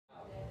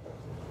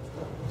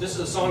This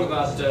is a song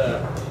about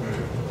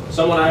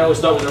someone I always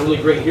thought was a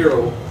really great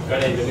hero, a guy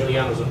named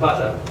Emiliano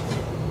Zapata.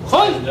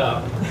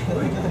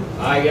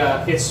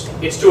 And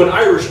it's to an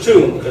Irish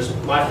tune, because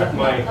my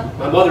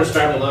mother's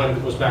family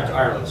line was back to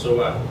Ireland,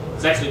 so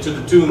it's actually to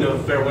the tune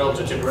of "Farewell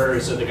to Tipperary,"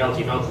 said the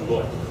Galtee Mountain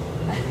Boy.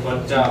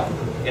 But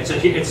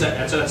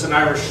it's an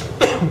Irish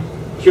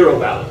hero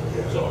ballad,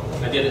 so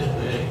I did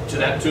it to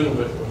that tune,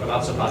 but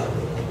about Zapata.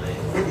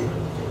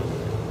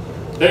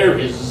 There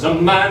is a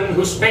man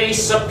whose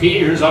face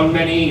appears on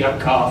many a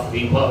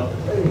coffee mug.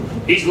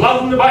 He's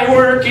loved by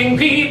working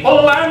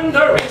people and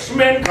the rich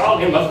men call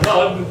him a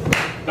thug.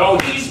 Though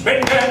he's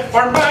been dead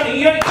for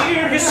many a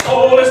year, his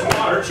soul is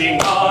marching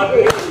on.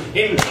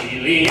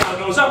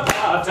 Emiliano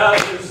Zapata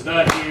is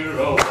the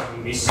hero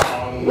of me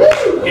song.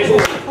 His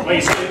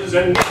birthplace is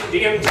an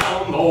Indian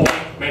town, the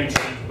white men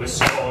treat with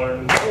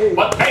scorn.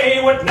 But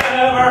they would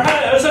never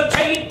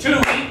hesitate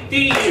to eat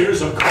the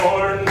ears of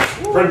corn,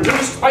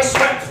 produced by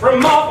sweat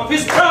from off of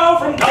his brow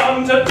from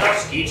dawn to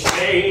dusk each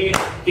day.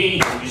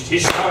 He used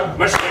his sharp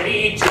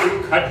machete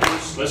to cut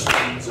useless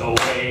weeds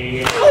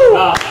away.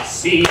 The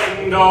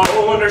hacienda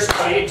owners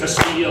tried to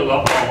steal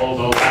up all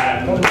the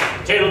land,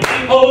 till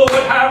people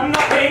would have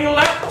nothing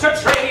left to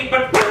trade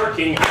but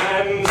working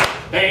hands.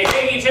 They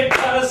hated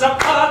the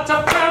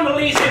Zapata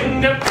family's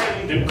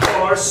independent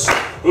course,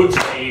 who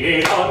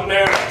traded on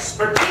their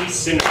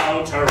expertise in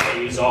how to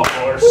raise a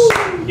horse.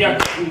 You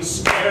couldn't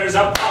scare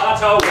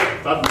Zapata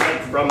with a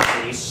thread from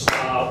any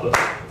snob,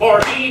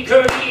 for he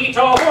could eat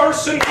a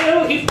horse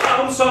until he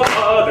found some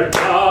other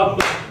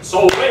job.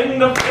 So when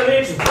the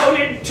village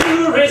voted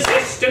to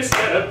resist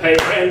instead of pay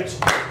rent,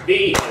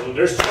 the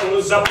elders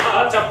chose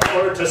Zapata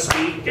for to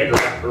speak and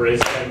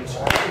represent.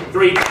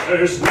 3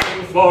 brothers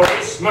named for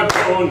his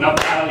Madrona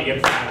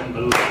valiant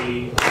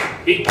family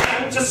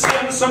began to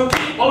send some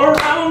people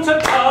around to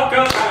talk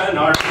of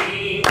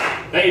anarchy.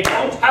 They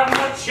don't have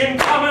much in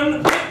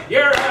common with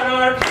your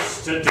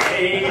anarchists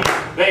today.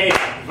 They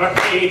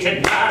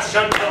advocated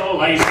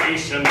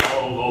nationalization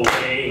all the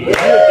way. Each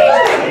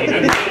trade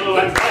and mill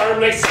and farm,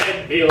 they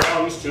said,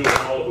 belongs to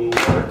all who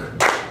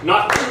work,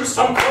 not to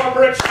some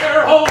corporate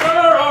shareholder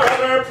or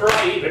other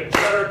private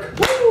jerk.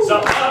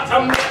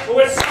 Zapata met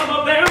with some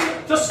of them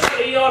to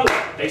study on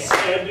what they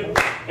said.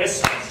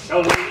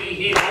 Especially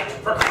he liked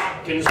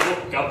Verkopkin's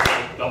book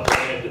about the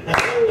bread.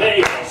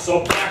 They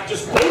also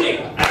practiced voting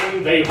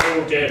and they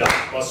voted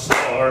up a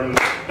storm.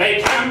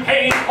 They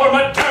campaigned for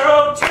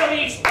Maduro till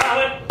each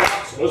ballot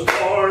box was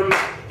warm.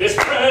 This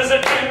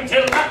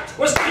president-elect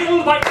was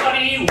killed by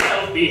bloody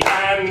wealthy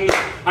hands,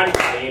 and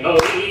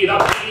finally the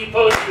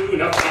people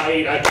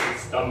unified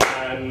against the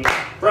man.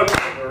 From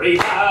every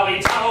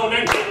valley, town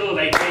and hill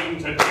they came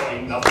to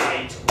join the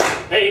fight.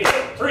 They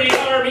built 3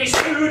 armies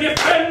to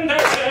defend their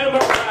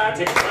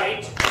democratic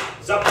right.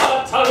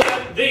 Zapata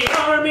led the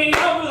army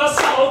of the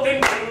South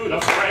into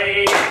the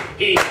fray.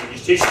 He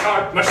used his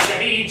sharp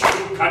machete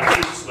to cut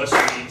useless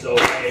weeds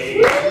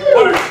away.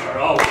 Wherever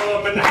a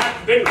woman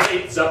had been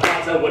raped,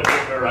 Zapata would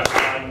give her a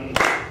gun,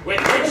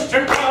 with which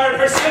to guard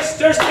her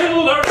sisters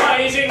till the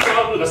rising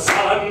of the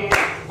sun.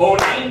 Oh,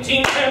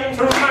 1910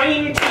 through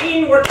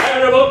 19 were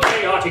terrible,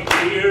 chaotic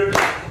years.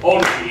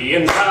 Only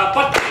in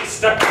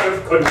Zapatista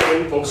curve could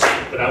win folks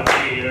sleep without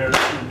fear.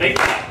 They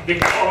fought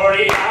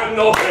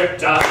Victoriano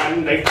Huerta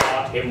and they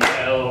fought him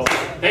well.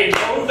 They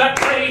drove that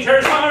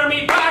traitor's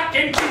army back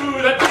into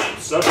the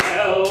deeps of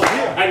hell.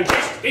 And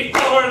just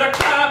before the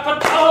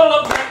capital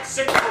of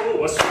Mexico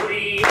was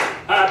free,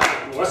 at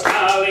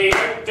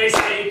Aguascalientes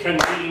they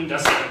convened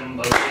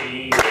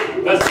assembly.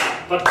 The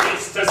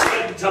Zapatistas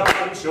said to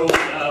Pancho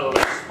Villa,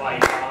 let's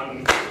fight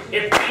on.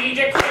 If we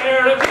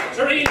declare a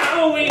victory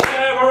now, we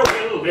never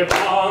will live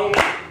long.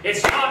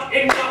 It's not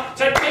enough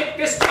to take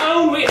this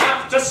town, we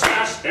have to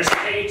smash their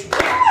state.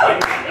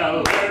 When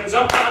Villa learned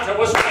Zapata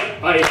was right,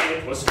 by then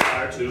it was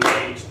far too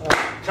late.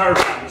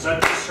 Carranza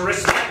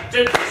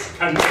disrespected this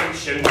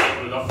convention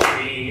for the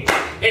free.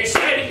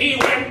 Instead he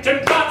went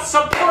and got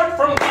support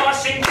from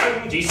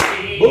Washington,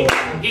 D.C.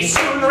 He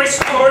soon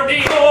restored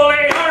the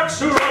oligarchs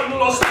who run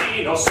Los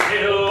Pinos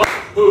still,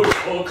 who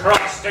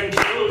double-crossed and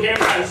killed him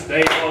as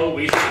they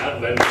always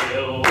have and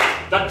will.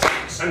 The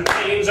tanks and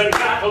planes and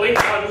battling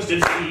guns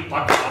did sweep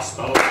across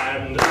the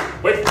land,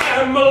 with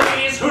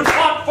families who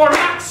fought for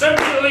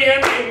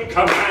Maximilian in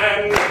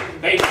command.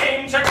 They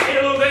came to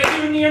kill the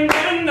Union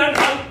men and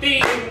hunt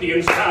the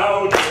Indians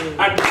down,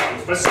 and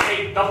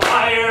confiscate the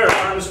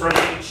firearms from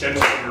each and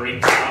every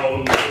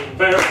town.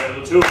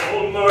 Farewell to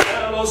old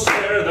Morelos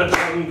where the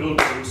jungle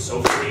grew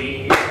so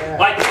free.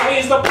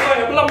 Likewise the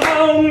Puebla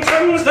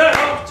mountains that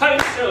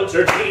oft-times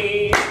sheltered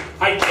me.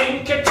 I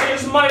think it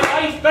is my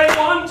life they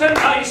want and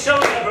I shall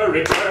never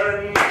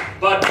return.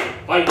 But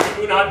if I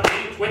do not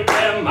meet with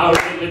them, our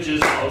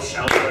villages all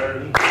shall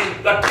burn.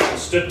 The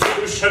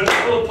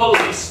constitutional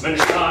policeman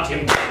shot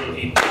him till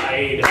he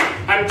died,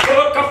 and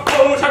took a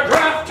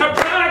photograph to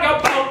brag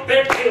about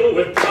their kill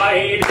with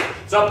pride.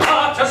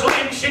 Zapata's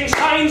lynching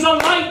shines a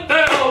light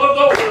that all of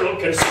the world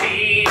can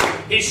see.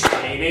 He's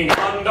shining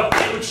on the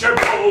future puncher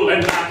bowl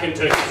and back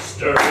into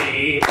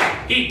history.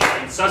 He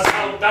points us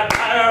out that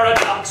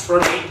paradox from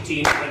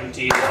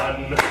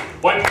 1821,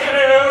 when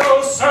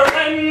Guerrero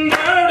surrendered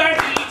and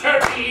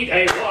Iturbide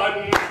Day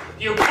won.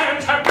 You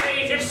can't have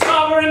native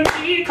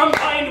sovereignty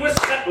combined with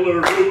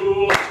settler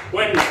rule.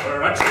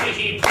 Whenever a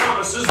treaty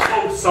promises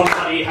both,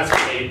 somebody has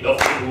played the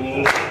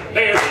fool.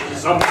 There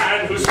is a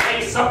man whose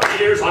face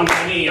appears on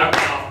many a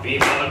coffee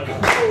mug.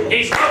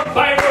 He's loved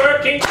by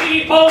working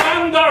people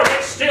and the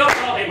rich still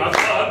call him a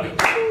thug.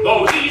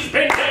 Though he's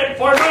been dead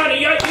for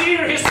many a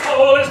year, his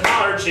soul is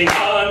marching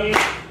on.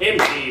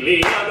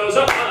 Emiliano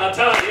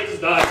Zapata is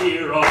the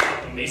hero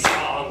of the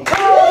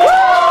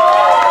song.